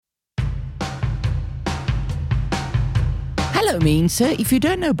Hello, mean sir. If you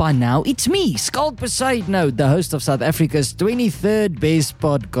don't know by now, it's me, Schalk, the host of South Africa's 23rd best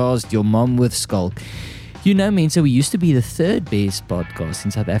podcast, Your Mom with Schalk. You know, mean sir, we used to be the third best podcast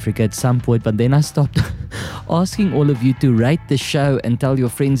in South Africa at some point, but then I stopped asking all of you to rate the show and tell your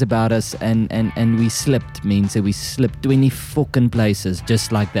friends about us, and we slipped, mean sir. We slipped 20 fucking places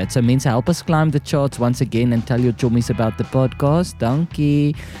just like that. So, mean sir, help us climb the charts once again and tell your chummies about the podcast.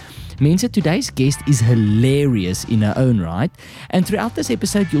 Donkey. Means that today's guest is hilarious in her own right, and throughout this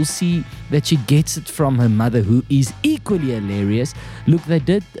episode you'll see that she gets it from her mother, who is equally hilarious. Look, they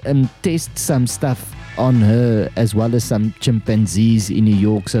did test some stuff on her as well as some chimpanzees in New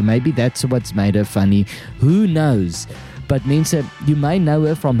York, so maybe that's what's made her funny. Who knows? But means that you may know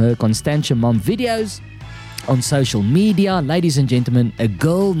her from her Constantia Mom videos on social media. Ladies and gentlemen, a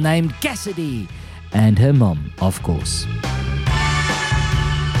girl named Cassidy and her mom, of course.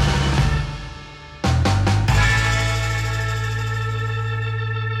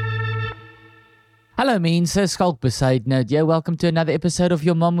 Hello, mean sir, Schalk beside note. Yeah, welcome to another episode of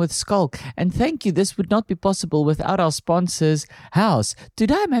Your Mom with Schalk. And thank you, this would not be possible without our sponsor's house.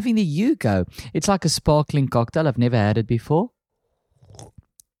 Today I'm having the Yugo. It's like a sparkling cocktail. I've never had it before.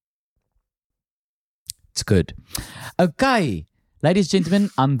 It's good. Okay, ladies and gentlemen,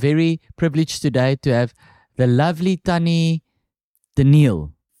 I'm very privileged today to have the lovely Tannie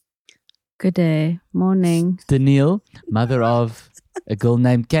Daniel. Good day, morning. Daniel, mother of a girl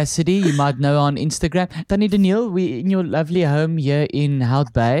named Cassidy. You might know her on Instagram. Tannie Daniel, we in your lovely home here in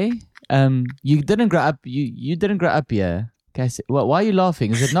Hout Bay. You didn't grow up. You didn't grow up here, Cassidy. Why are you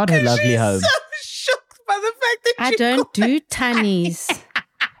laughing? Is it not her lovely home? So shocked by the fact that I don't do tannies.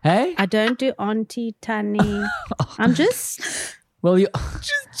 Hey, I don't do auntie tanny. I'm just. well, you.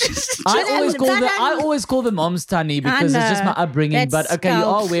 just I always call them mom's Tannie because it's just my upbringing. That's But okay, you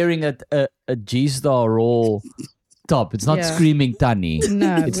are wearing a G-Star Raw top. It's not screaming Tannie.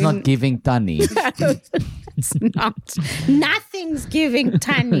 No, it's not giving Tannie. It's not. Nothing's giving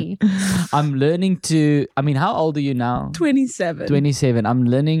tanny. I'm learning to. I mean, how old are you now? 27. 27. I'm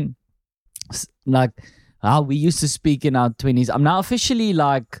learning like how we used to speak in our 20s. I'm now officially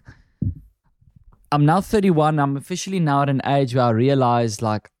I'm now 31. I'm officially now at an age where I realize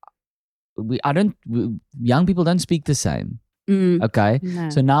young people don't speak the same. Okay. No.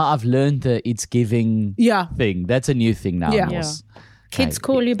 So now I've learned the it's giving thing. That's a new thing now. Yeah. Moss. Kids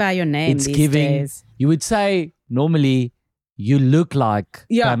call you by your name It's these giving. days. You would say normally you look like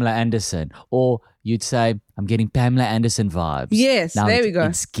Pamela Anderson, or you'd say I'm getting Pamela Anderson vibes. Yes, now there we go.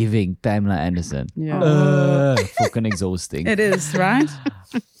 It's giving Pamela Anderson. Yeah. Fucking exhausting. It is, right?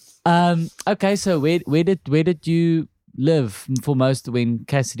 Okay, so where did you live for most when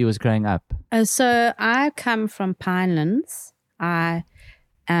Cassidy was growing up? So I come from Pinelands. I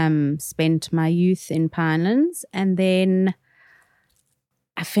spent my youth in Pinelands, and then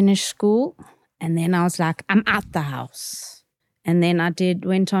I finished school, and then I was like, I'm out the house. And then I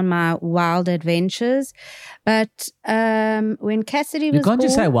went on my wild adventures. But when Cassidy was You can't born,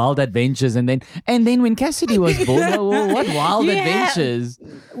 just say wild adventures and then when Cassidy was born, what wild adventures?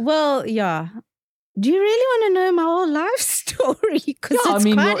 Well, yeah. Do you really want to know my whole life story? Because Yeah, it's I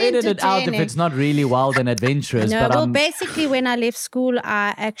mean, quite we'll edit it out if entertaining. it's not really wild and adventurous. No, but well, basically, when I left school,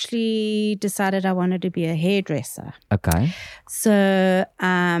 I actually decided I wanted to be a hairdresser. okay. So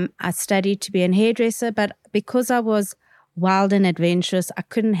I studied to be a hairdresser, but because I was wild and adventurous, I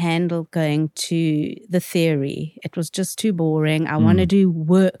couldn't handle going to the theory. It was just too boring. I wanted to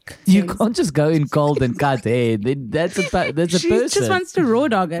work. You can't just go in cold and cut hair. That's a She person. just wants to raw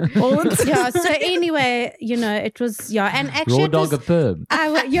dog it. All the time. Yeah, so anyway, it was, and actually Raw it dog was, a perm.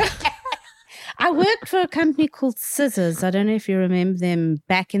 I worked for a company called Scissors. I don't know if you remember them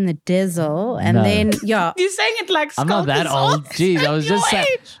back in the diesel. And No. then, You're saying it like I'm not Schalk that is old. Jeez, I was just saying.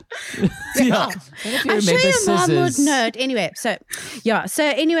 Yeah. If you I'm sure remember your mom would scissors. know it. Anyway, so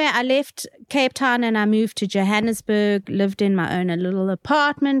I left Cape Town and I moved to Johannesburg, lived in my own little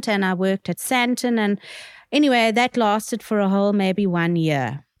apartment, and I worked at Sandton. And anyway, that lasted for a whole maybe 1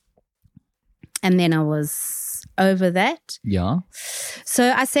 year. And then I was over that. Yeah.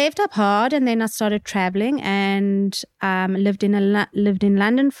 So I saved up hard, and then I started traveling, and lived in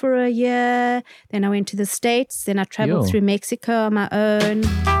London for a year. Then I went to the States. Then I traveled through Mexico on my own.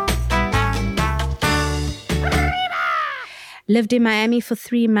 Lived in Miami for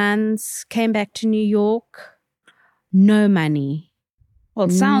 3 months. Came back to New York. No money. Well,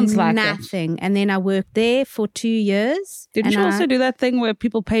 it sounds like it. nothing. And then I worked there for 2 years. Didn't and you also do that thing where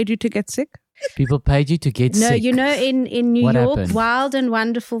people paid you to get sick? People paid you to get No, sick. in New What York, happened? wild and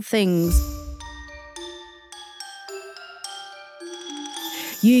wonderful things.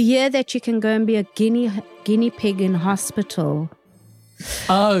 You hear that you can go and be a guinea pig in hospital.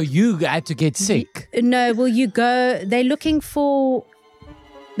 Oh, you had to get sick. No, well, you go. They're looking for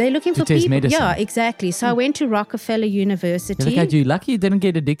test people. medicine. Yeah, exactly. So I went to Rockefeller University. Look at you. Lucky you didn't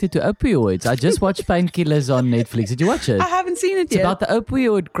get addicted to opioids. I just watched Painkillers on Netflix. Did you watch it? I haven't seen it It's yet. about the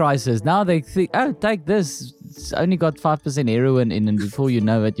opioid crisis. Now they think, oh, take this. It's only got 5% heroin in, and before you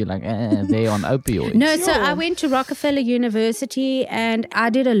know it, you're like, they're on opioids. No, so I went to Rockefeller University and I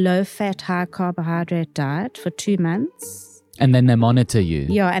did a low-fat, high-carbohydrate diet for 2 months. And then they monitor you.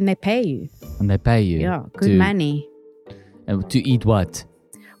 Yeah, and they pay you. And they pay you. Yeah, good money. To eat what?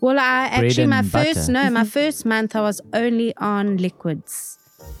 Well, my and butter. my first month I was only on liquids.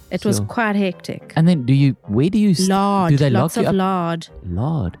 It was Sure. quite hectic. And then where do you Lard, do they lots lock you of up? lard.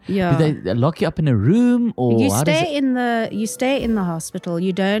 Lard. Yeah. Do they lock you up in a room or You how does stay it? you stay in the hospital.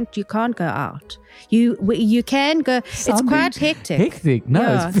 You can't go out. You can go. It's Sounding quite hectic. Hectic. No,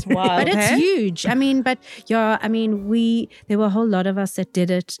 Yeah. it's Wild, But it's hey? huge. There were a whole lot of us that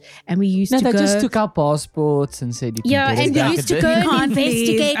did it, and we used No, to they go. just took our passports and said you can Yeah, get and it back we used at to the- go and can't leave,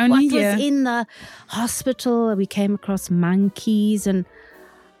 investigate what only was here. in the hospital. We came across monkeys, and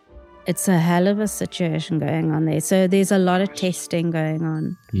it's a hell of a situation going on there. So there's a lot of testing going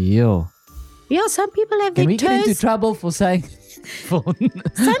on. Yo. Yeah, some people have Can their we get into toes. trouble for saying? Are we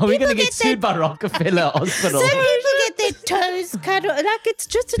people going to get get sued by Rockefeller Hospital? Some people get their toes cut off. Like it's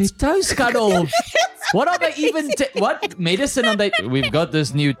just Their toes cut off. What are they even? What medicine are they? We've got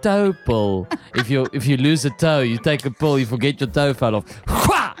this new toe pill. If you lose a toe, you take a pill. You forget your toe fell off.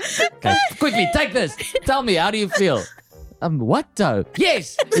 Okay, quickly take this. Tell me, how do you feel? What toe?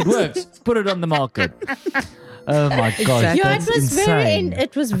 Yes, it works. Put it on the market. Oh my gosh, Exactly. Yeah, that's it was insane. very. I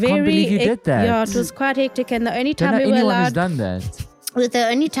can't believe you did that. Yeah, it was quite hectic, and the only Don't time know we were anyone who's allowed. done that. The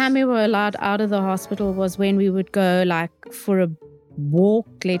only time we were allowed out of the hospital was when we would go like for a walk,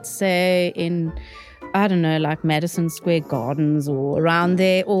 let's say in, I don't know, like Madison Square Gardens or around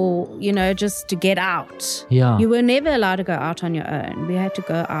there, or, just to get out. Yeah. You were never allowed to go out on your own. We had to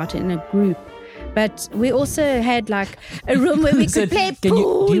go out in a group. But we also had like a room where we So, could play do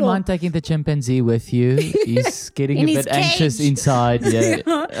pool. you or- mind taking the chimpanzee with you? He's getting In a his bit anxious cage. inside. Yeah.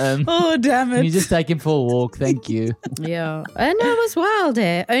 Oh, damn Can you it. just take him for a walk? Thank you. Yeah. And it was wild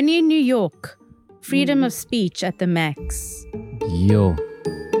there. Only in New York. Freedom of speech at the max. Yo.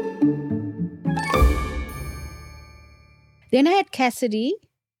 Then I had Cassidy.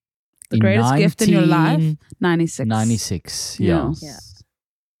 The greatest gift in your life. 96. 96. Yeah. Yeah.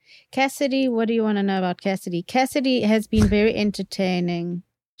 Cassidy, what do you want to know about Cassidy? Cassidy has been very entertaining.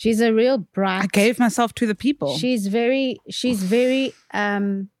 She's a real bright. I gave myself to the people. She's very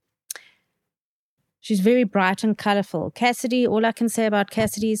bright and colorful. Cassidy, all I can say about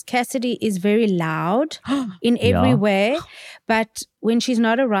Cassidy is very loud in every Yeah. way, but when she's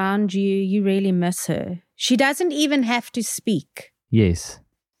not around you, you really miss her. She doesn't even have to speak. Yes.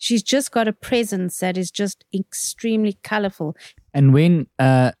 She's just got a presence that is just extremely colorful. And when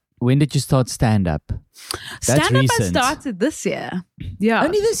did you start stand up? That's Stand up I recent. started this year. Yeah.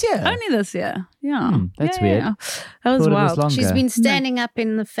 Only this year. Only this year. Yeah. That's Yeah, weird. yeah. That was Thought it was wild. longer. She's been standing up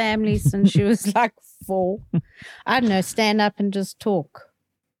in the family since she was like 4. I don't know, stand up and just talk.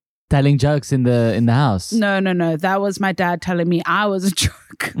 Telling jokes in the house. No. That was my dad telling me I was a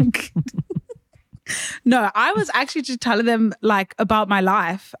joke. No, I was actually just telling them like about my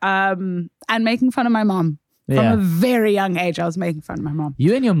life and making fun of my mom. From Yeah. a very young age, I was making fun of my mom.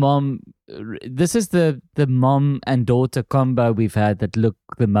 You and your mom, this is the mom and daughter combo we've had that look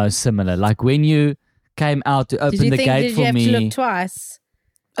the most similar. Like when you came out to open the gate did for you have me. to look twice?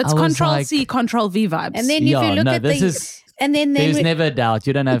 It's I was Control like- C, Control V vibes. And then Yeah, if you look no, at this is- and then There's we, never a doubt.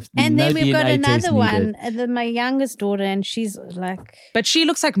 You don't have and no then we've got DNA test another one, needed. my youngest daughter, and she's like but she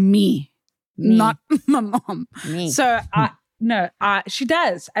looks like me, not my mom. me. So she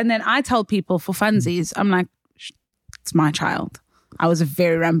does. And then I tell people for funsies, I'm like, it's my child. I was a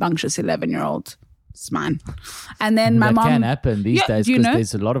very rambunctious 11-year-old. It's mine. And then my that mom. can happen these Yeah, days you because know?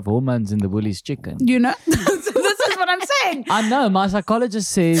 there's a lot of hormones in the Woolies chicken. You know, this is what I'm saying. I know. My psychologist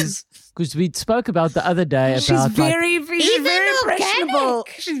says, because we spoke about the other day She's about very Even impressionable. organic.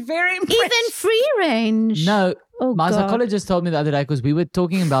 She's very impressionable. even free range. no. Oh, My God. psychologist told me the other day because we were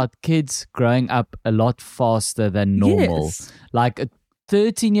talking about kids growing up a lot faster than normal. Yes. Like a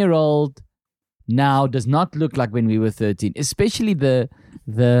 13-year-old now does not look like when we were 13, especially the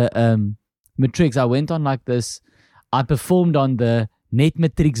matrics. I went on like this. I performed on the Net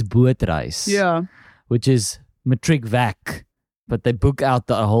Matrix bootreis. Yeah. Which is matric vac, but they book out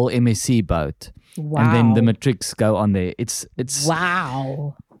the whole MSc boat, Wow. and then the matrics go on there. It's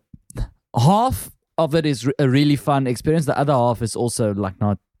Wow. half of it is a really fun experience. The other half is also like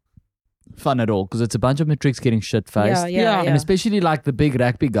not fun at all because it's a bunch of matrix getting shit-faced. Yeah. And especially like the big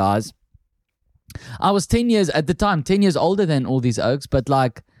rugby guys. I was 10 years at the time, 10 years older than all these oaks, but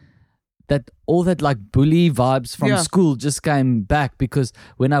like all that like bully vibes from school just came back because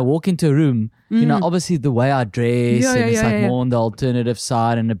when I walk into a room, you know, obviously the way I dress and it's like more on the alternative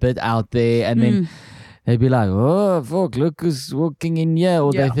side and a bit out there. And then they'd be like, oh, fuck, look who's walking in here.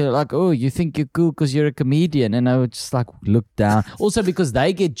 Or they feel like, oh, you think you're cool because you're a comedian. And I would just like look down. Also because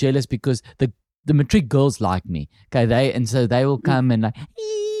they get jealous because the matric girls like me. Okay, so they will come and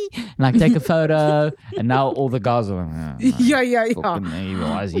like take a photo, and now all the guys are like,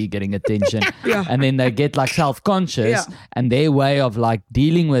 why is he getting attention? And then they get like self-conscious, and their way of like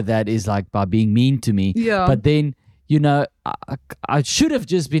dealing with that is like by being mean to me. But then, you know, I should have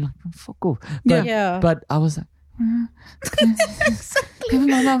just been like, fuck off. But I was like, exactly.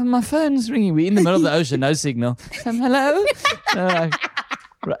 My phone's ringing. We're in the middle of the ocean, no signal. Hello?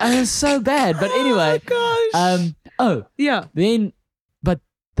 And it's so bad. But anyway. Oh my gosh. Then, but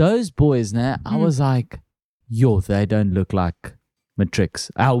those boys now, I was like, they don't look like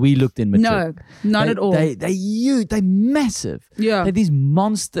matrix. How we looked in matrix. No, not at all. They're huge. They're massive. Yeah. They're these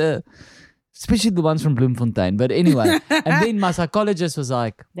monster, especially the ones from Bloemfontein. But anyway, and then my psychologist was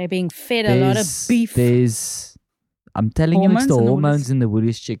like, they're being fed a lot of beef. I'm telling you, it's the hormones in the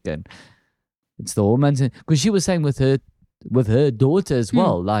Woolies chicken. It's the hormones. Because she was saying with her daughter as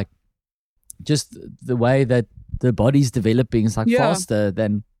well, like just the way that the body's developing is like faster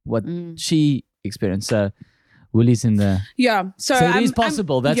than what she experienced. So Woolies in the so it is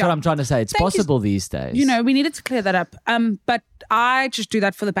possible. That's what I'm trying to say. It's possible these days. You know, we needed to clear that up. But I just do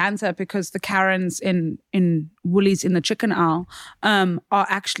that for the banter because the Karens in Woolies in the chicken aisle are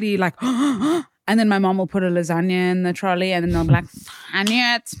actually like and then my mom will put a lasagna in the trolley and then they'll be like, I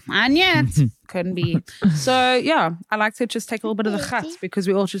knew it. Couldn't be. So I like to just take a little bit of the guts because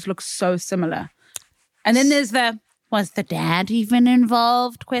we all just look so similar. And then there's was the dad even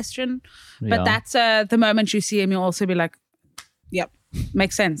involved question? But that's the moment you see him, you'll also be like, yep,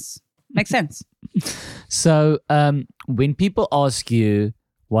 makes sense. So when people ask you,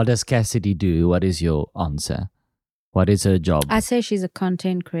 what does Cassidy do? What is your answer? What is her job? I say she's a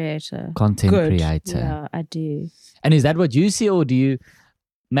content creator. Creator. Yeah, I do. And is that what you see, or do you,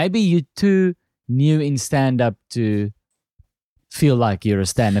 maybe you're too new in stand-up to feel like you're a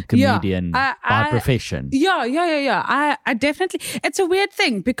stand-up comedian by profession? I definitely, it's a weird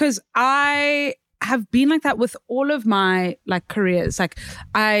thing because I have been like that with all of my like careers. Like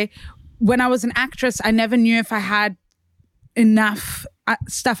when I was an actress, I never knew if I had enough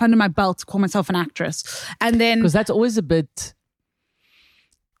stuff under my belt to call myself an actress. And then because that's always a bit,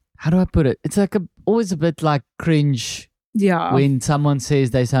 how do I put it? It's like always a bit like cringe. Yeah. When someone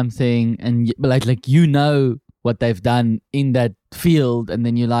says there's something and like you know what they've done in that field, and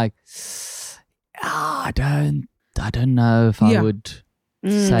then you're like, I don't know if I would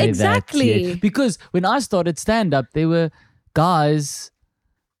say exactly. that yet. Because when I started stand up, there were guys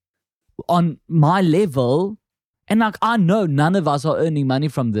on my level. And like, I know none of us are earning money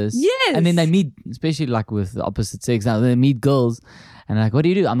from this. Yes. And then they meet, especially like with the opposite sex now, they meet girls and they're like, what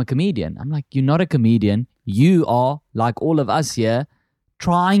do? I'm a comedian. I'm like, you're not a comedian. You are, like all of us here,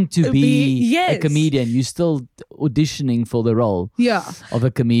 trying to be a comedian. You're still auditioning for the role of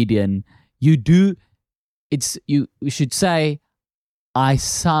a comedian. You we should say, I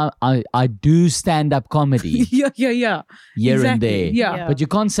do stand-up comedy. Here and there. Yeah. But you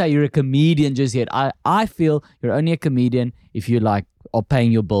can't say you're a comedian just yet. I feel you're only a comedian if you like are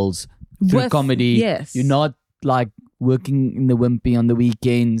paying your bills through comedy. Yes. You're not like working in the Wimpy on the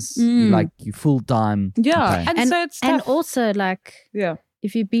weekends. You're full-time. Yeah. Okay. And so it's tough. And also like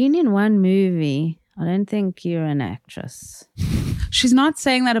if you've been in one movie, I don't think you're an actress. She's not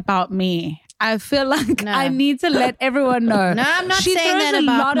saying that about me. I feel like I need to let everyone know. No, I'm not she saying throws that a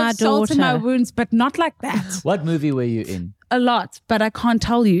about lot my of salt in my daughter. wounds, but not like that. What movie were you in? A lot, but I can't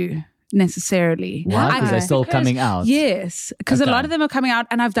tell you necessarily. Why? Because they're still coming out. Yes, because a lot of them are coming out,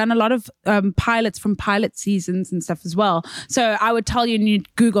 and I've done a lot of pilots from pilot seasons and stuff as well. So I would tell you, and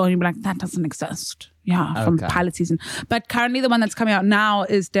you'd Google, and you'd be like, that doesn't exist. Yeah, from pilot season. But currently the one that's coming out now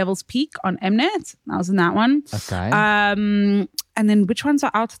is Devil's Peak on Mnet. I was in that one. Okay. And then which ones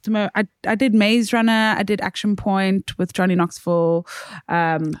are out at the moment? I did Maze Runner. I did Action Point with Johnny Knoxville.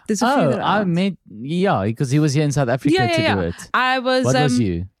 There's a few that are out. Because he was here in South Africa to do it. I was. What was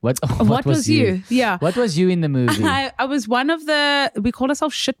you? What was you? Yeah. What was you in the movie? I was one of we called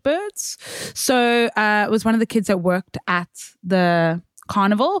ourselves shitbirds. So it was one of the kids that worked at the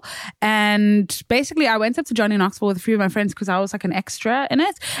carnival. And basically I went up to Johnny Knoxville with a few of my friends because I was like an extra in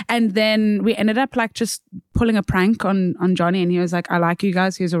it. And then we ended up like just pulling a prank on Johnny, and he was like, I like you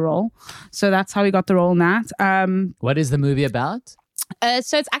guys, here's a role. So that's how we got the role in that. What is the movie about?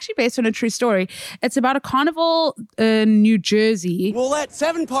 So it's actually based on a true story. It's about a carnival in New Jersey. We'll let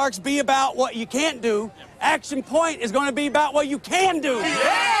 7 parks be about what you can't do. Action Point is going to be about what you can do.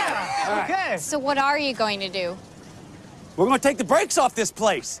 Yeah! Okay. So what are you going to do? We're going to take the brakes off this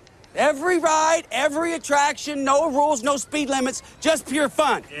place. Every ride, every attraction, no rules, no speed limits, just pure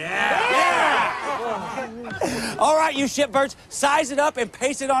fun. Yeah! All right, you shitbirds, size it up and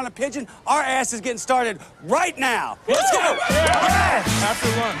pace it on a pigeon. Our ass is getting started right now. Let's go! After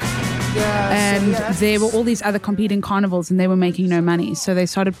lunch. And there were all these other competing carnivals and they were making no money. So they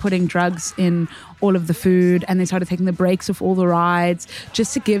started putting drugs in all of the food and they started taking the brakes off all the rides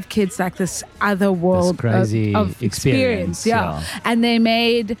just to give kids like this other world crazy of experience. Yeah. And they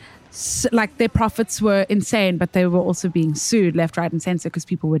made... like their profits were insane, but they were also being sued left, right, and center because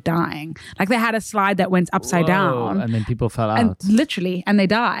people were dying. Like they had a slide that went upside down, and then people fell out. and literally, and they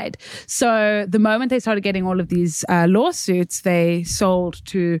died. So the moment they started getting all of these lawsuits, they sold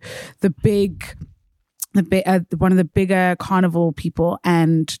to one of the bigger carnival people,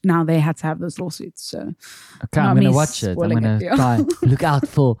 and now they had to have those lawsuits. So okay, I'm going to watch it. I'm going to try and look out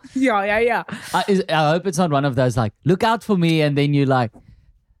for. Yeah. I hope it's not one of those like look out for me, and then you like.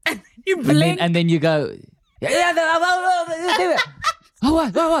 You blink. And then you go, do it. Oh,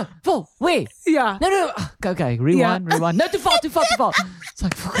 what? For, where? Yeah. No. Okay, rewind. No, too far. It's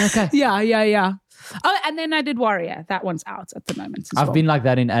like, fuck, okay. Yeah. Oh, and then I did Warrior. That one's out at the moment as I've well. been like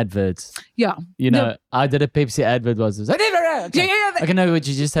that in adverts. Yeah. You know, I did a Pepsi advert was like, okay. Yeah. Okay, no, but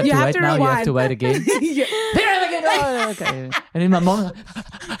you just have to wait now. You have to wait again. Yeah. Okay. And then my mom.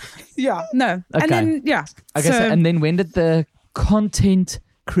 Yeah. No. Okay. And then, yeah. Okay, so, and then when did the content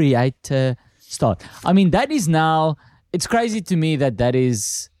creator start? I mean, that is now, it's crazy to me that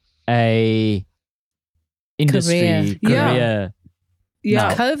is a industry career. Yeah.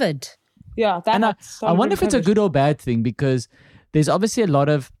 now. COVID. Yeah. And I wonder if it's a good or bad thing, because there's obviously a lot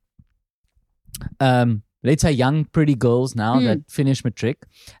of let's say young pretty girls now that finish matric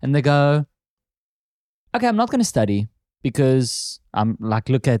and they go, okay, I'm not going to study because I'm like,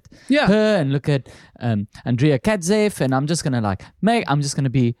 look at her and look at Andrea Kadzev, and I'm just going to I'm just going to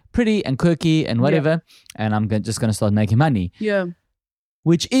be pretty and quirky and whatever, and I'm just going to start making money. Yeah.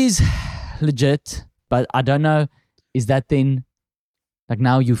 Which is legit, but I don't know, is that then, like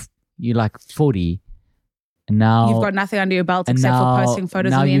now you're like 40 and now you've got nothing under your belt except for posting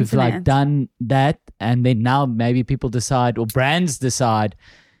photos on the internet. Now you've like done that, and then now maybe people decide, or brands decide,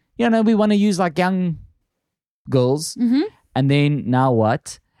 we want to use like young girls, and then now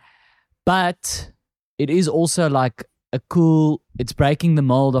what? But it is also like it's breaking the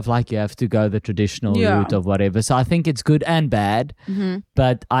mold of like you have to go the traditional route of whatever. So I think it's good and bad,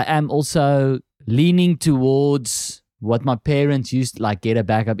 but I am also leaning towards what my parents used to like, get a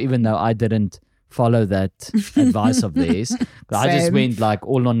backup, even though I didn't follow that advice of theirs. I just went like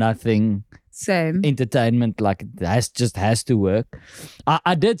all or nothing. Same. Entertainment, like it just has to work.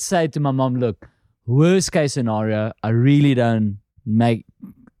 I did say to my mom, look, worst case scenario, I really don't make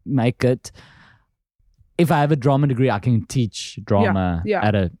it. If I have a drama degree, I can teach drama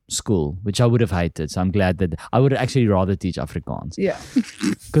at a school, which I would have hated. So I'm glad that I would actually rather teach Afrikaans. Yeah.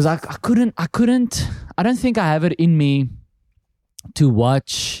 Because I don't think I have it in me to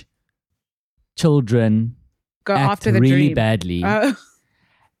watch children go act after the really dream badly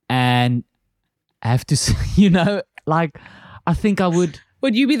and have to, like, I think I would.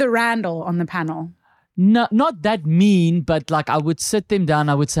 Would you be the Randall on the panel? No, not that mean, but like I would sit them down.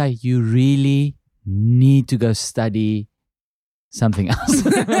 I would say, you really need to go study something else.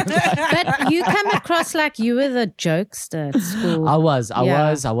 But you come across like you were the jokester at school. I was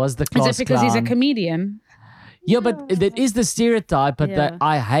the class Is it because he's a comedian? Yeah, but that is the stereotype, but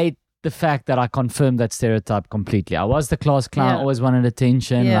I hate the fact that I confirmed that stereotype completely. I was the class clown, always wanted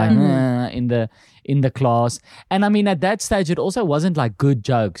attention, in the class. And I mean, at that stage, it also wasn't like good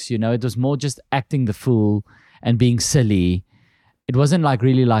jokes, it was more just acting the fool and being silly. It wasn't like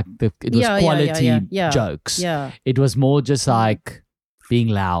really like it was quality jokes. Yeah. It was more just like being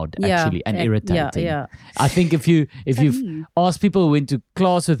loud actually and irritating. I think if you've asked people who went to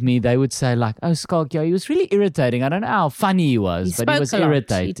class with me, they would say like, oh, Schalk, he was really irritating. I don't know how funny he was, but he was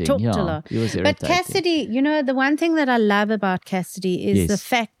irritating. He talked a lot. He was irritating. But Cassidy, the one thing that I love about Cassidy is the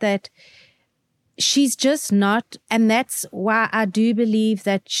fact that she's just not, and that's why I do believe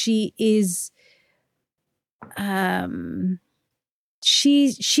that she is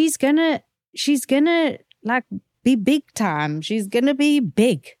she's gonna like be big time. She's going to be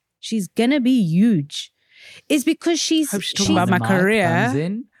big. She's going to be huge. Is because she's talking about my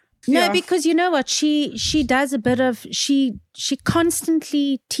career. No, because you know what? She does a bit of, she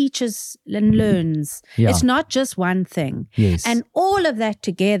constantly teaches and learns. Yeah. It's not just one thing. Yes. And all of that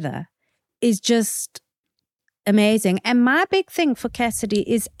together is just amazing. And my big thing for Cassidy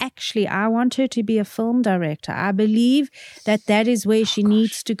is actually, I want her to be a film director. I believe that is where she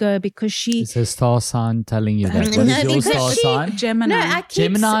needs to go because she... It's a star sign telling you that. What No, is your because star sign? Gemini. No, I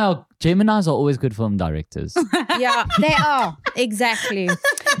keep Geminis are always good film directors. Yeah, they are. Exactly.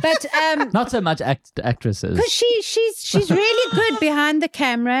 But Not so much actresses. because she's really good behind the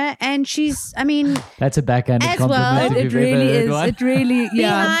camera, and she's, I mean, That's a backhanded As compliment. well. if It you've really ever heard is. one. It really,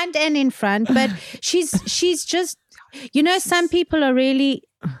 yeah. behind and in front. But she's just, you know, some people are really.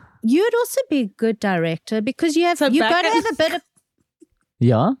 You'd also be a good director because you've got to have a bit of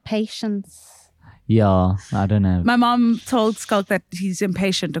Yeah? patience. Yeah. I don't know. My mom told Schalk that he's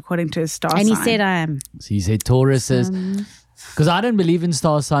impatient according to his star And he sign. said, I am. So you said Tauruses. Because I don't believe in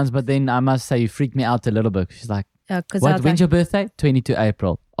star signs, but then I must say you freaked me out a little bit. She's like, when's your birthday? 22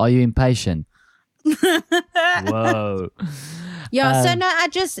 April. Are you impatient? Whoa. Yeah, so no, I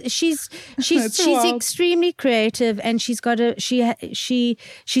just she's wild. extremely creative, and she's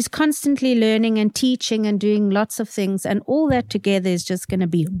constantly learning and teaching and doing lots of things, and all that together is just going to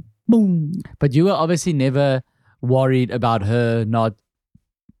be boom. But you were obviously never worried about her not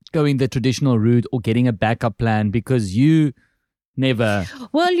going the traditional route or getting a backup plan because you never.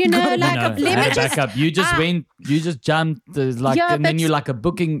 Well, you know, like had let me a just. backup. You just went. You just jumped. And then you're like a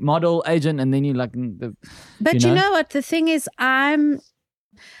booking model agent, and then you're like. But you know what? The thing is, I'm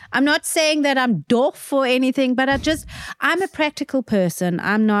not saying that I'm doof or anything, but I'm a practical person.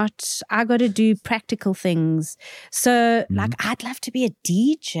 I got to do practical things. So, like, I'd love to be a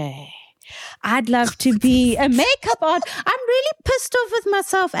DJ. I'd love to be a makeup artist. I'm really pissed off with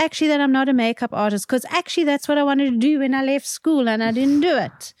myself, actually, that I'm not a makeup artist, because actually that's what I wanted to do when I left school, and I didn't do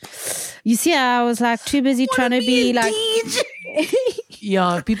it. You see, I was like too busy trying to be like.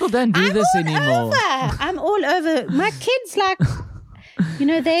 Yeah, people don't do this anymore. I'm all over. My kids, like, you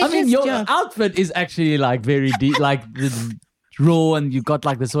know, they. I mean, your outfit is actually like very deep, like the raw, and you got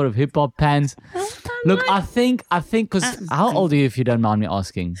like the sort of hip hop pants. Look, I think, because how old are you, if you don't mind me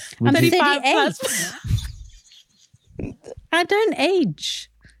asking? I'm 38. 35. I don't age.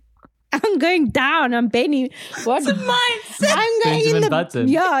 I'm going down. I'm Benny. What? It's a mindset. I'm going Benjamin in the Button.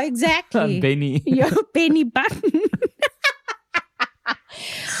 Yeah, exactly. I'm Benny. You're Benny Button.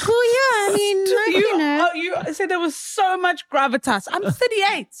 Well, yeah. I mean, like, you know. You said there was so much gravitas. I'm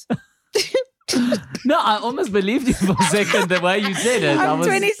 38. No, I almost believed you for a second the way you said it. I'm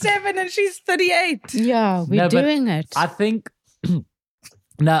 27 and she's 38. Yeah, we're doing it. I think.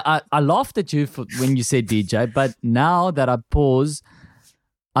 No, I laughed at you when you said DJ, but now that I pause,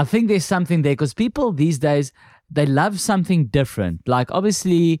 I think there's something there because people these days, they love something different. Like,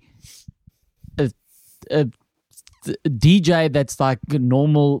 obviously, a DJ that's like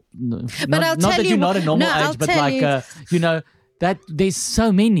normal. But I'll not tell that you you're not a normal no, I'll age, but tell like, you. that there's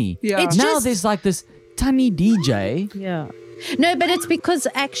so many. Yeah. It's Now just- there's like this tiny DJ. Yeah. No, but it's because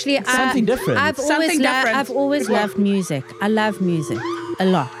actually something different. I've always loved music. I love music a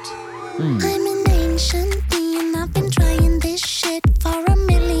lot. I'm an ancient being. I've been trying this shit for a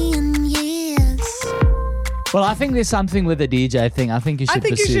million years. Well, I think there's something with the DJ thing. I think you should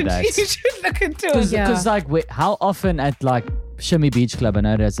pursue that. You should look into it. Because how often at like Shimmy Beach Club, I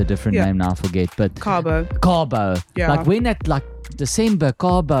know that's a different Yeah. name now, I forget, but Carbo. Yeah. Like when at like December,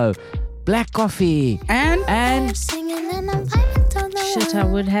 Carbo, Black Coffee, And Singing and I'm vibing to the Shit, I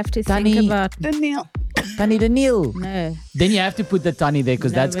would have to Danny. think about. Daniel. Tani Daniel. No. Then you have to put the Tani there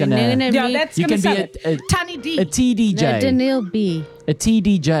because that's we're gonna. not gonna Yeah, be- that's You gonna can be sell it. a Tani D. TDJ. No, Daniel B. A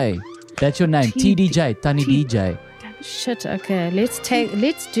TDJ. That's your name. TDJ. Tani DJ. Shit, okay. Let's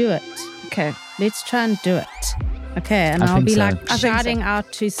do it. Okay. Let's try and do it. Okay, and I I'll think be so. like I think so. shouting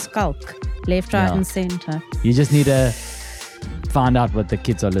out to Schalk, left, right, Yeah. and center. You just need to find out what the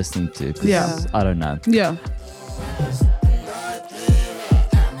kids are listening to. 'Cause Yeah. I don't know. Yeah.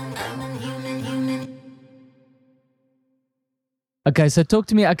 Okay, so talk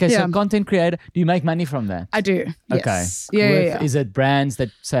to me. Okay, Yeah. so content creator. Do you make money from that? I do. Okay. Yes. Yeah. Is it brands that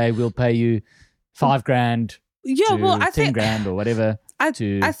say we'll pay you $5,000 Yeah, to well, I 10 think grand or whatever? I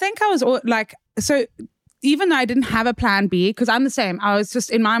think I was like, so even though I didn't have a plan B, because I'm the same, I was just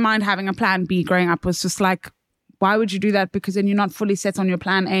in my mind having a plan B growing up was just like why would you do that? Because then you're not fully set on your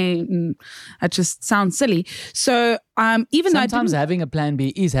plan A, and that just sounds silly. So even sometimes though having a plan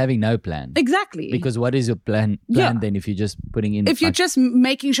B is having no plan. Exactly. Because what is your plan then if you're just putting in... If you're just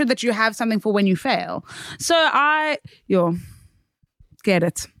making sure that you have something for when you fail. So get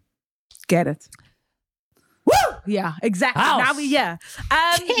it. Woo! Yeah, exactly. House. Now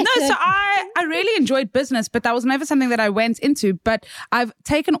so I really enjoyed business, but that was never something that I went into. But I've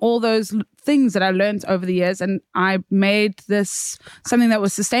taken all those things that I learned over the years and I made this something that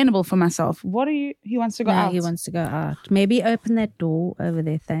was sustainable for myself. He wants to go out. He wants to go out. Maybe open that door over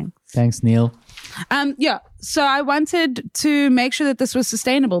there, thanks. Thanks, Neil. So I wanted to make sure that this was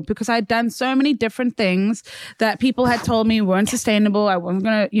sustainable because I'd done so many different things that people had told me weren't sustainable. I wasn't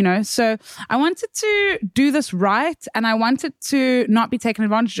going to, so I wanted to do this right and I wanted to not be taken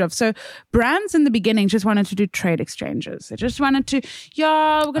advantage of. So brands in the beginning just wanted to do trade exchanges. They just wanted to,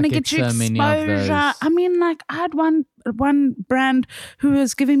 we're going to get you exposure. I mean, like I had one brand who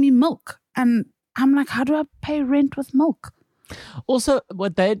was giving me milk and I'm like, how do I pay rent with milk? Also,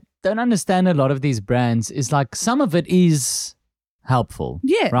 what they don't understand a lot of these brands is like some of it is helpful.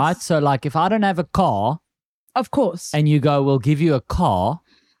 Yes. Right? So like if I don't have a car. Of course. And you go, we'll give you a car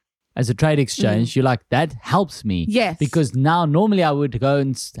as a trade exchange. You're like, that helps me. Yes. Because now normally I would go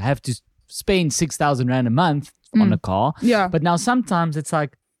and have to spend 6,000 Rand a month on a car. Yeah. But now sometimes it's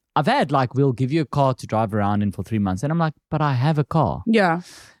like, I've had like, we'll give you a car to drive around in for 3 months. And I'm like, but I have a car. Yeah.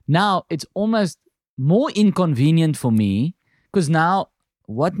 Now it's almost more inconvenient for me because now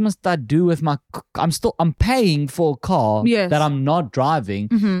what must I do with my... I'm paying for a car that I'm not driving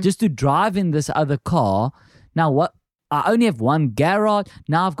just to drive in this other car. Now what? I only have one garage.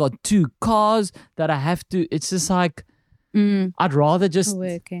 Now I've got 2 cars that I have to... It's just like... I'd rather just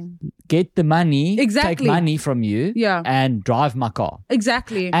get the money, take money from you and drive my car.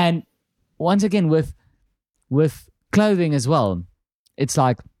 Exactly. And once again, with clothing as well, it's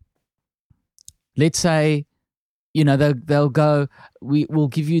like, let's say, they'll go, we'll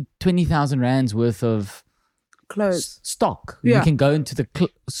give you 20,000 Rands worth of clothes stock. You can go into the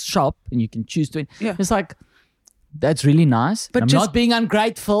shop and you can choose 20. It's like, that's really nice. But I'm not being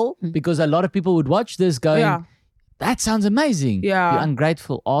ungrateful because a lot of people would watch this going, that sounds amazing. You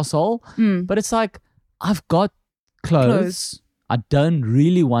ungrateful asshole. But it's like, I've got clothes. I don't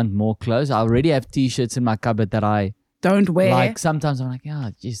really want more clothes. I already have t-shirts in my cupboard that I don't wear. Like sometimes I'm like,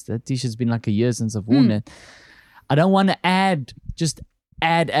 geez, that t-shirt's been like a year since I've worn it. I don't want to add.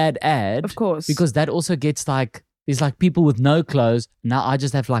 Of course. Because that also gets like, there's like people with no clothes. Now I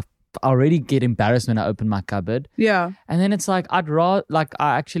just have like, I already get embarrassed when I open my cupboard. Yeah. And then it's like, I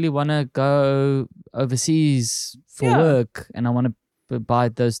actually want to go overseas for work and I want to buy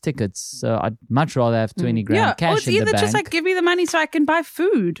those tickets. So I'd much rather have 20 grand cash in the bank. Or it's either just like, give me the money so I can buy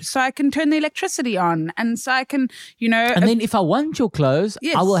food, so I can turn the electricity on and so I can, And then if I want your clothes,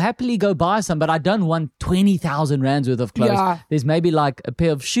 I will happily go buy some, but I don't want 20,000 Rands worth of clothes. Yeah. There's maybe like a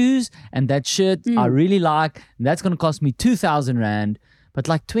pair of shoes and that shirt I really like. And that's going to cost me 2,000 Rand. But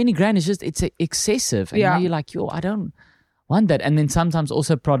like 20 grand is just, it's excessive. And now you're like, I don't want that. And then sometimes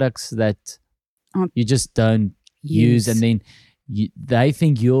also products that you just don't use. And then they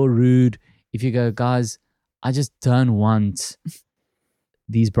think you're rude. If you go, guys, I just don't want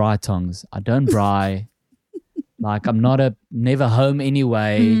these braai tongs. I don't braai. Like I'm never home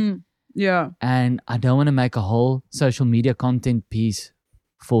anyway. Yeah. And I don't want to make a whole social media content piece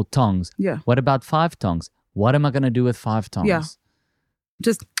for tongs. Yeah. What about 5 tongs? What am I going to do with 5 tongs? Yeah.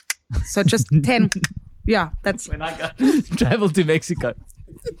 Just 10. Yeah, that's when I travel to Mexico.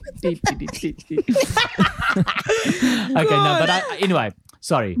 Okay, anyway,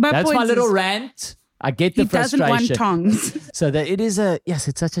 sorry. That's my little rant. I get the frustration. He doesn't want tongs. So that it is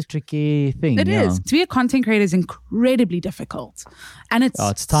it's such a tricky thing. It is. To be a content creator is incredibly difficult. And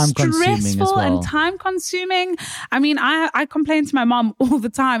it's time consuming as well. And time consuming. I mean, I complain to my mom all the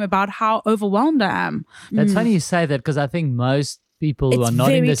time about how overwhelmed I am. That's funny you say that because I think most people who are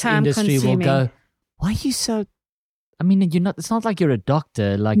not in this industry will go, why are you so... I mean, it's not like you're a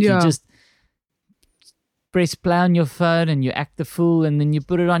doctor. Like you just press play on your phone and you act the fool and then you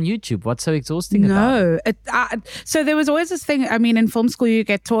put it on YouTube. What's so exhausting about it? So there was always this thing, I mean, in film school you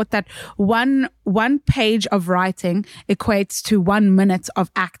get taught that one page of writing equates to 1 minute of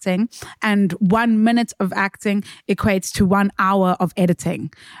acting and 1 minute of acting equates to 1 hour of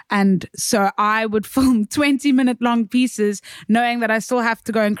editing. And so I would film 20-minute long pieces knowing that I still have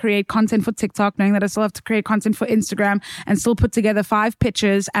to go and create content for TikTok, knowing that I still have to create content for Instagram and still put together 5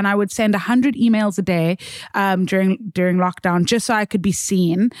 pictures. And I would send 100 emails a day during lockdown just so I could be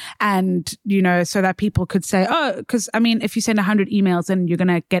seen and, so that people could say, because I mean, if you send 100 emails then you're going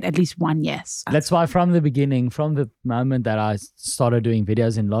to get at least 1 yes. That's why from the beginning, from the moment that I started doing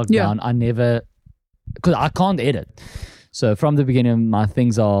videos in lockdown, I never, because I can't edit. So from the beginning, my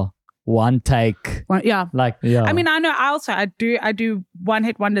things are one take. I mean, I know I do one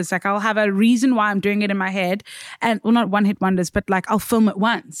hit wonders. Like I'll have a reason why I'm doing it in my head, and well, not one hit wonders, but like I'll film it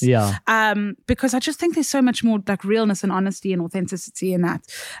once. Yeah. Because I just think there's so much more like realness and honesty and authenticity in that.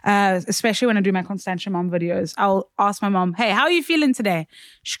 Especially when I do my Constantia Mom videos, I'll ask my mom, "Hey, how are you feeling today?"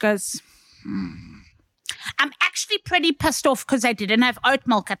 She goes, "I'm actually pretty pissed off because I didn't have oat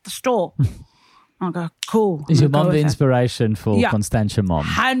milk at the store." I'll go, cool. Is your mom the inspiration for Constantia Mom?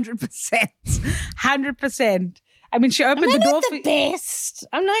 100%. 100%. I mean, she opened the door for best.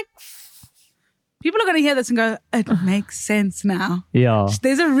 I'm like, people are going to hear this and go, it makes sense now. Yeah.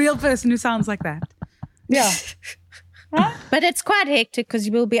 There's a real person who sounds like that. Yeah. right? But it's quite hectic because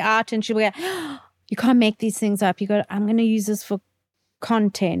you will be out and she'll be like, you can't make these things up. I'm going to use this for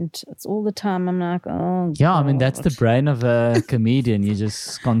content. It's all the time. I'm like, oh yeah, God. I mean that's the brain of a comedian. You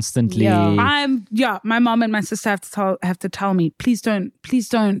just constantly my mom and my sister have to tell me, please don't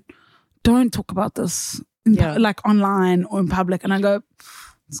talk about this like online or in public. And I go,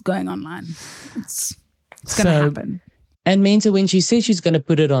 it's going online. It's gonna happen. And Mensa, when she says she's gonna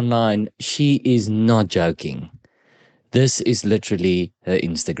put it online, she is not joking. This is literally her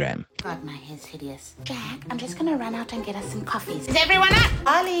Instagram. God, my hair's hideous. Jack, I'm just going to run out and get us some coffees. Is everyone up?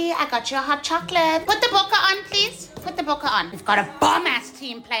 Ollie, I got you a hot chocolate. Put the booker on, please. Put the booker on. We've got a bomb-ass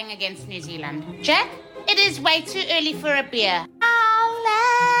team playing against New Zealand. Jack, it is way too early for a beer.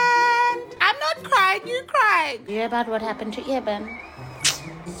 Holland. I'm not crying, you crying. You hear about what happened to Eben?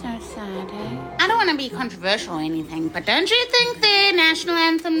 So sad, eh? I don't want to be controversial or anything, but don't you think the national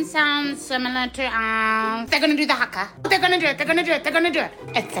anthem sounds similar to ours? They're going to do the haka. They're going to do it. They're going to do it. They're going to do it.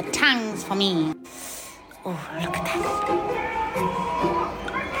 It's the tongues for me. Oh, look at that.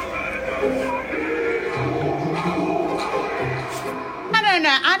 I don't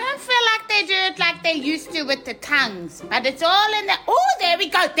know. I don't feel like they do it like they used to with the tongues, but it's all in the... Oh, there we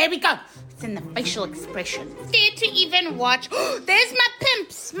go. There we go. In the facial expression. There to even watch. There's my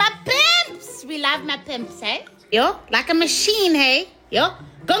pimps. My pimps. We love my pimps, hey? Yo, like a machine, hey? Yo,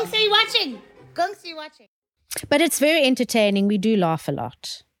 Gong see watching. Gong see watching. But it's very entertaining. We do laugh a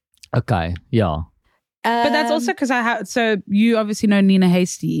lot. Okay, yeah. But that's also because so you obviously know Nina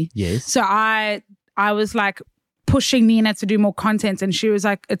Hasty. Yes. So I was like pushing Nina to do more content, and she was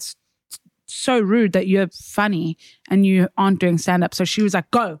like, it's so rude that you're funny and you aren't doing stand-up. So she was like,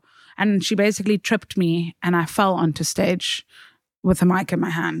 go. And she basically tripped me and I fell onto stage with a mic in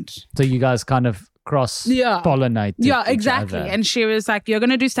my hand. So you guys kind of cross-pollinate. Yeah, exactly. Other. And she was like, you're going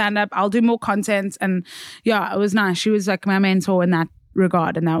to do stand-up. I'll do more content. And yeah, it was nice. She was like my mentor in that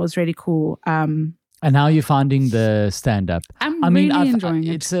regard. And that was really cool. And how are you finding the stand-up? I'm really enjoying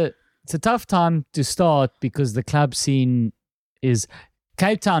it. It's a tough time to start because the club scene is...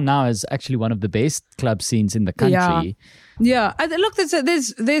 Cape Town now is actually one of the best club scenes in the country. Yeah. Look,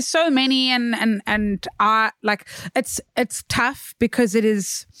 there's so many, and I like it's tough because it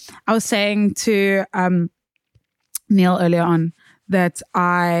is. I was saying to Neil earlier on that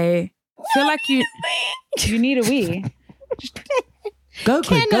I feel like you need a wee. Go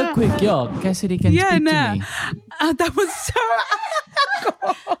quick. Yeah, Cassidy can speak to me. That was so. I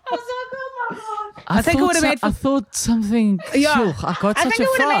was like, oh my God. I think it would have made. I thought something. Yeah, Phew, I got such a fright. I think it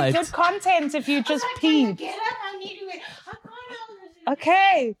would have made good content if you just peed. Get up, I need to.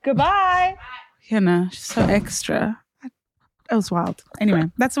 Okay, goodbye. She's so extra. It was wild.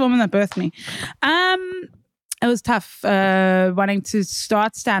 Anyway, that's the woman that birthed me. It was tough wanting to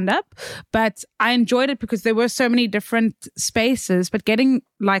start stand-up, but I enjoyed it because there were so many different spaces, but getting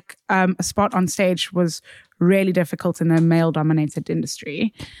like a spot on stage was really difficult in a male-dominated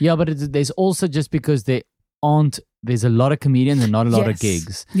industry. Yeah, but there's also just because there's a lot of comedians and not a lot of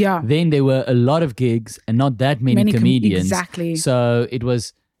gigs. Yeah. Then there were a lot of gigs and not that many comedians. Exactly. So it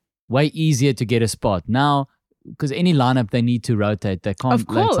was way easier to get a spot. Now, because any lineup they need to rotate, they can't. Of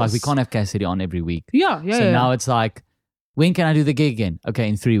course. It's like we can't have Cassidy on every week. Yeah. So now it's like, when can I do the gig again? Okay,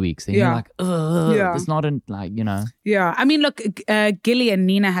 in 3 weeks. Then you're like, it's not Yeah, I mean, look, Gilly and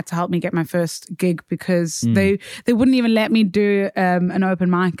Nina had to help me get my first gig because they wouldn't even let me do an open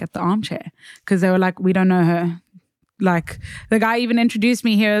mic at the Armchair because they were like, we don't know her. Like the guy even introduced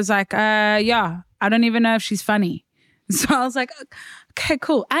me here. Was like, I don't even know if she's funny. So I was like, okay,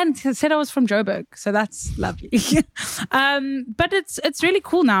 cool. And he said I was from Joburg, so that's lovely. But it's really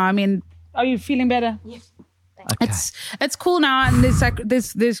cool now. I mean, are you feeling better? Yes. Okay. It's cool now, and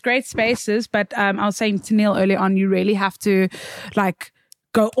there's great spaces. But I was saying to Neil earlier on, you really have to like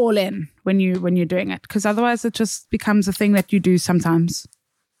go all in when you're doing it, because otherwise it just becomes a thing that you do sometimes.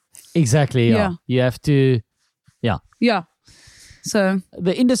 Exactly. Yeah. You have to. Yeah. Yeah. So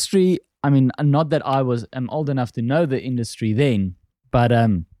The industry. I mean, not that am old enough to know the industry then, but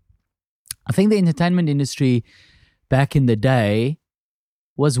I think the entertainment industry back in the day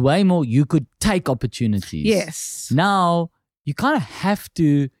was way more. You could take opportunities. yes. Now you kind of have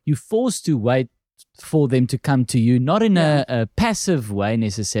to. You're forced to wait for them to come to you, not in a passive way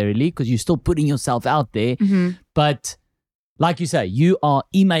necessarily, because you're still putting yourself out there. But like you say, you are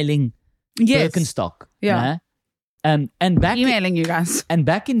emailing Birkenstock. Yeah. And back Emailing you guys. and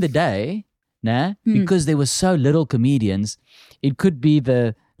back in the day, because there were so little comedians, it could be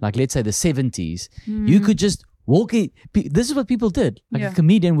let's say the 70s. You could just walk in. This is what people did. Like a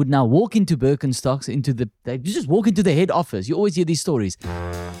comedian would now walk into Birkenstocks, they just walk into the head office. You always hear these stories.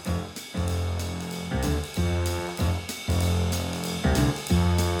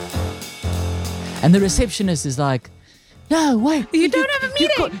 And the receptionist is like, no, wait. You don't have a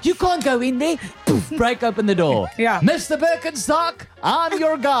meeting. You can't go in there. Poof, break open the door. Yeah. Mr. Birkenstock, I'm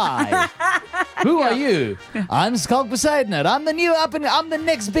your guy. Who are you? I'm Schalk Poseidon. I'm the new I'm the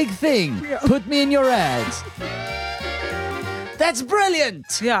next big thing. Put me in your ads. That's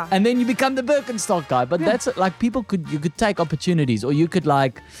brilliant. Yeah. And then you become the Birkenstock guy. But that's like you could take opportunities, or you could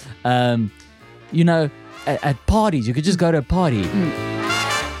at parties, you could just go to a party.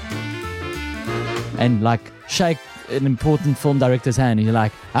 And shake an important film director's hand, and you're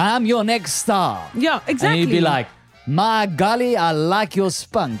like, I'm your next star. Yeah, exactly. And he'd be like, my golly, I like your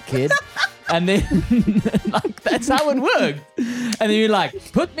spunk, kid. And then that's how it worked. And then you're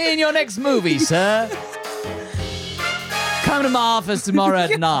like, put me in your next movie, sir. Come to my office tomorrow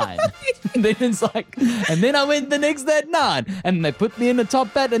at 9. And then it's and then I went the next day at 9. And they put me in a top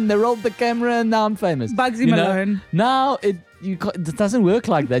hat and they rolled the camera, and now I'm famous. Bugsy Malone. Now it doesn't work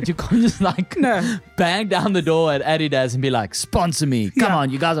like that. You can't just bang down the door at Adidas and be like, sponsor me. Come on,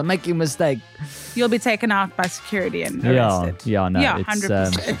 you guys are making a mistake. You'll be taken out by security and arrested. Yeah,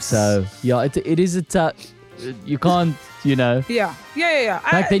 100%. So it is a tough. You can't, Yeah.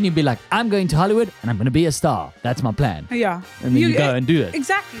 Back then you'd be like, I'm going to Hollywood and I'm going to be a star. That's my plan. Yeah. And then you go and do it.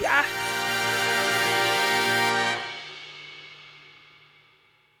 Exactly.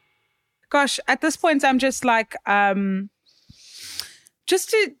 Gosh, at this point, I'm just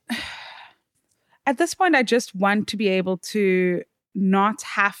at this point, I just want to be able to not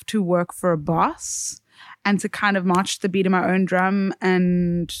have to work for a boss and to kind of march to the beat of my own drum.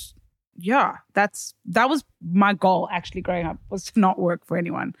 And yeah, that was my goal actually growing up, was to not work for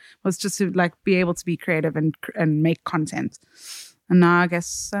anyone, was just to be able to be creative and make content. And now I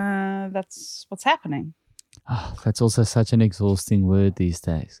guess that's what's happening. Oh, that's also such an exhausting word these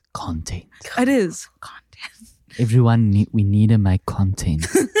days. Content. It is content. Everyone, we need to make content.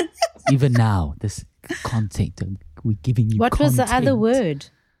 Even now, this content, we're giving you What content. was the other word?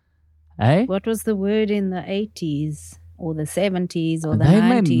 Eh? What was the word in the 80s or the 70s or the They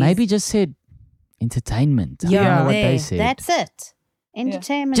 90s? maybe just said entertainment. I don't know what they said. That's it.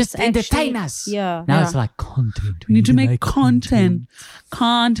 Entertainment. Just entertain us. Yeah. Now it's like content. We need to make content.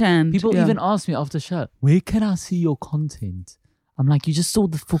 Content. People even ask me after the show, where can I see your content? I'm like, you just saw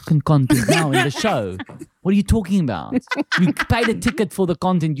the fucking content now in the show. What are you talking about? You paid a ticket for the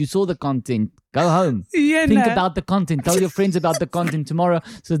content. You saw the content. Go home. Think about the content. Tell your friends about the content tomorrow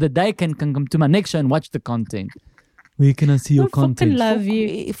so that they can come to my next show and watch the content. Where can I see your content? I love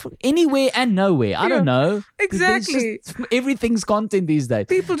you. Anywhere and nowhere. I don't know. Exactly. Everything's content these days.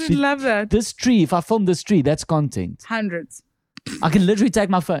 People just love that. This tree, if I film this tree, that's content. Hundreds. I can literally take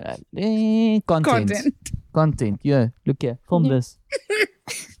my phone. Content. Yeah, look here. Film this.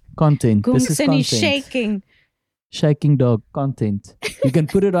 Content. This is Gumsen content. is shaking. Shaking dog content. You can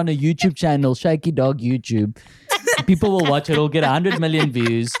put it on a YouTube channel, Shaky Dog YouTube. People will watch it. It'll get 100 million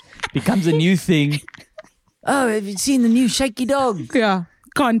views. Becomes a new thing. Oh, have you seen the new Shaky Dog? Yeah.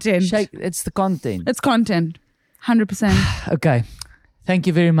 Content. It's the content. It's content. 100%. Okay. Thank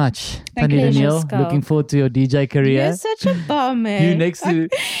you very much, Thank Tanita you. Neil. Schalk. Looking forward to your DJ career. You're such a bum, man. You next to,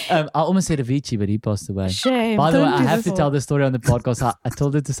 I almost said Avicii, but he passed away. Shame. By the way, Don't I do have this. to tell this story on the podcast. I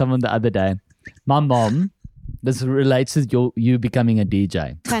told it to someone the other day. My mom, this relates to you becoming a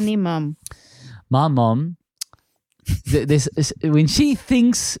DJ. Funny mom. My mom, when she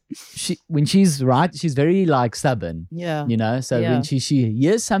thinks, when she's right, she's very stubborn. Yeah. You know, so Yeah. when she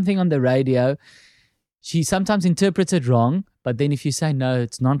hears something on the radio, she sometimes interprets it wrong. But then if you say, no,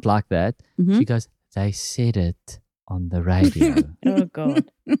 it's not like that, she goes, they said it on the radio. Oh, God.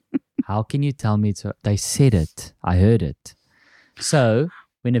 How can you tell me they said it? I heard it. So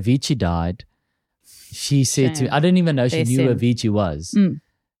when Avicii died, she said to me, I didn't even know she knew who Avicii was.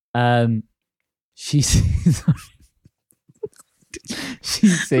 She said, She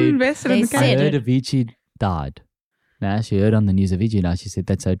said, Invested in They the I said character. heard Avicii died. Now she heard on the news Avicii now. She said,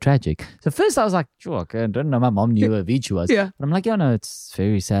 that's so tragic. So first I was like, sure, okay, I don't know. My mom knew who Avicii was. Yeah. But I'm like, yeah, no, it's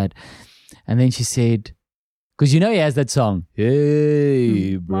very sad. And then she said, because you know he has that song,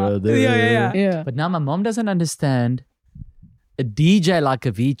 hey, brother. Yeah. But now my mom doesn't understand a DJ like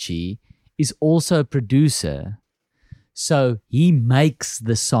Avicii is also a producer. So he makes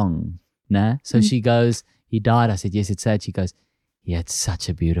the song. Nah? So she goes, he died. I said, yes, it's sad. She goes, he had such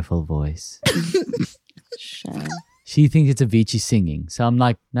a beautiful voice. Shame. She thinks it's Avicii singing. So I'm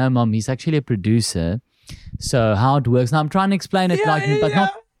like, no, mom, he's actually a producer. So how it works. Now I'm trying to explain it but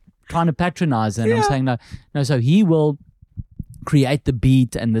not trying to patronize it. And I'm saying, no, so he will create the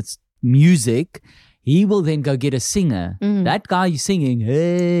beat and the music. He will then go get a singer. That guy you're singing,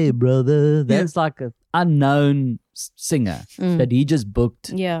 hey, brother, that's like an unknown singer that he just booked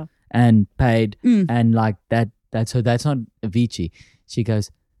Yeah. and paid. And like that's not Avicii. She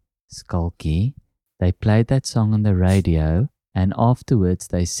goes, Schalky, they played that song on the radio and afterwards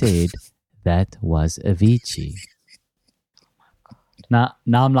they said that was Avicii. Now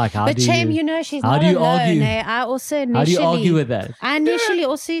I'm like, how But do shame, you she's how not do you alone. argue? I also initially, How do you argue with that? I initially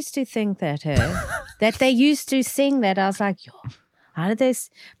also used to think that that they used to sing that. I was like, yo, how did they?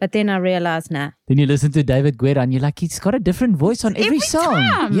 But then I realized, nah. Then you listen to David Guetta and you're like, he's got a different voice on every song.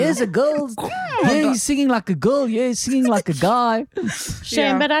 time. Yes, a girl. Yeah, he's singing like a girl. Yeah, he's singing like a guy.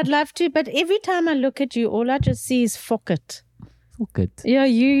 Shame, but I'd love to. But every time I look at you, all I just see is Focket. Focket. Yeah,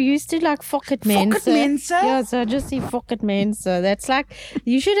 you used to like Focket Mensa. Focket Mensa? Yeah, so I just see Focket Mensa. That's like,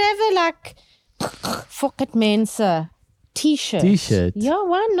 you should have a like Focket Mensa t-shirt. T-shirt? Yeah,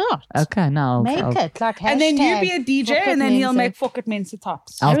 why not? Okay, now Make it like hashtag And then you be a DJ Focket and then he'll Mensa. make Focket Mensa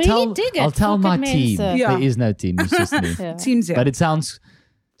tops. I really dig it. I'll tell my Focket team. Mensa. Yeah. There is no team. It's just me. Yeah. Teams here. But it sounds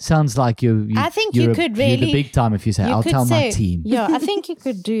like you. I think you're you a- could you're really. the big time if you say, you I'll could tell my say- team. Yeah, I think you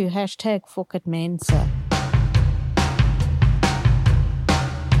could do hashtag Focket Mensa.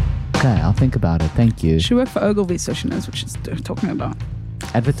 Okay, I'll think about it. Thank you. She worked for Ogilvy, so she knows what she's talking about.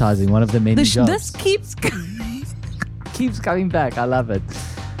 Advertising, one of the many jobs. This keeps keeps coming back. I love it.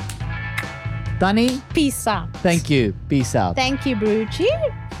 Dani, Peace out. thank you. Peace out. Thank you, Brucci.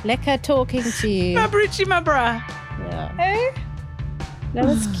 Lekker talking to you. my Brucci, my bra. Yeah. Hey? That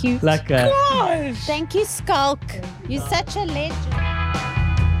was cute. Gosh. Thank you, Schalk. You're such a legend.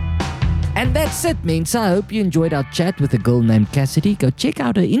 And that's it, means I hope you enjoyed our chat with a girl named Cassidy. Go check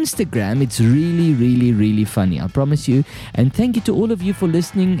out her Instagram. It's really, really, really funny. I promise you. And thank you to all of you for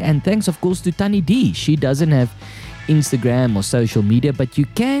listening. And thanks, of course, to Tani D. She doesn't have Instagram or social media, but you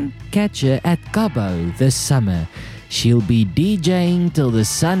can catch her at Cabo this summer. She'll be DJing till the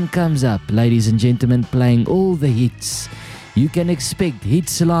sun comes up, ladies and gentlemen, playing all the hits. You can expect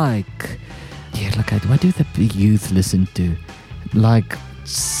hits like... Yeah, look at what do the big youth listen to? Like...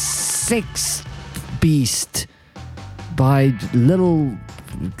 Sex Beast by Little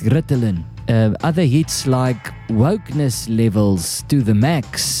Ritalin. Other hits like Wokeness Levels to the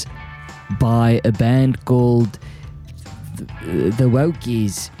Max by a band called The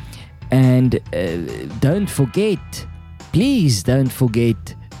Wokies. And please don't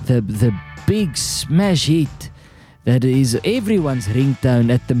forget the big smash hit that is everyone's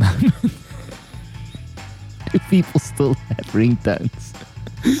ringtone at the moment. Do people still have ringtones?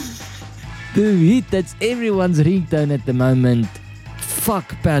 The hit that's everyone's ringtone at the moment,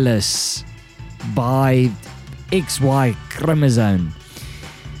 Fuck Palace by XY Chromosome.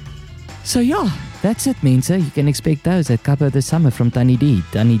 So yeah, that's it, Mensa. You can expect those at Cabo this summer from Tani D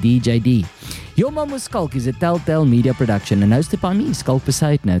JD. Your Mom with Schalk is a Telltale Media production and hosted by me, Schalk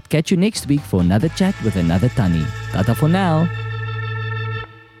Poseidnout. Catch you next week for another chat with another Tani. Tata for now.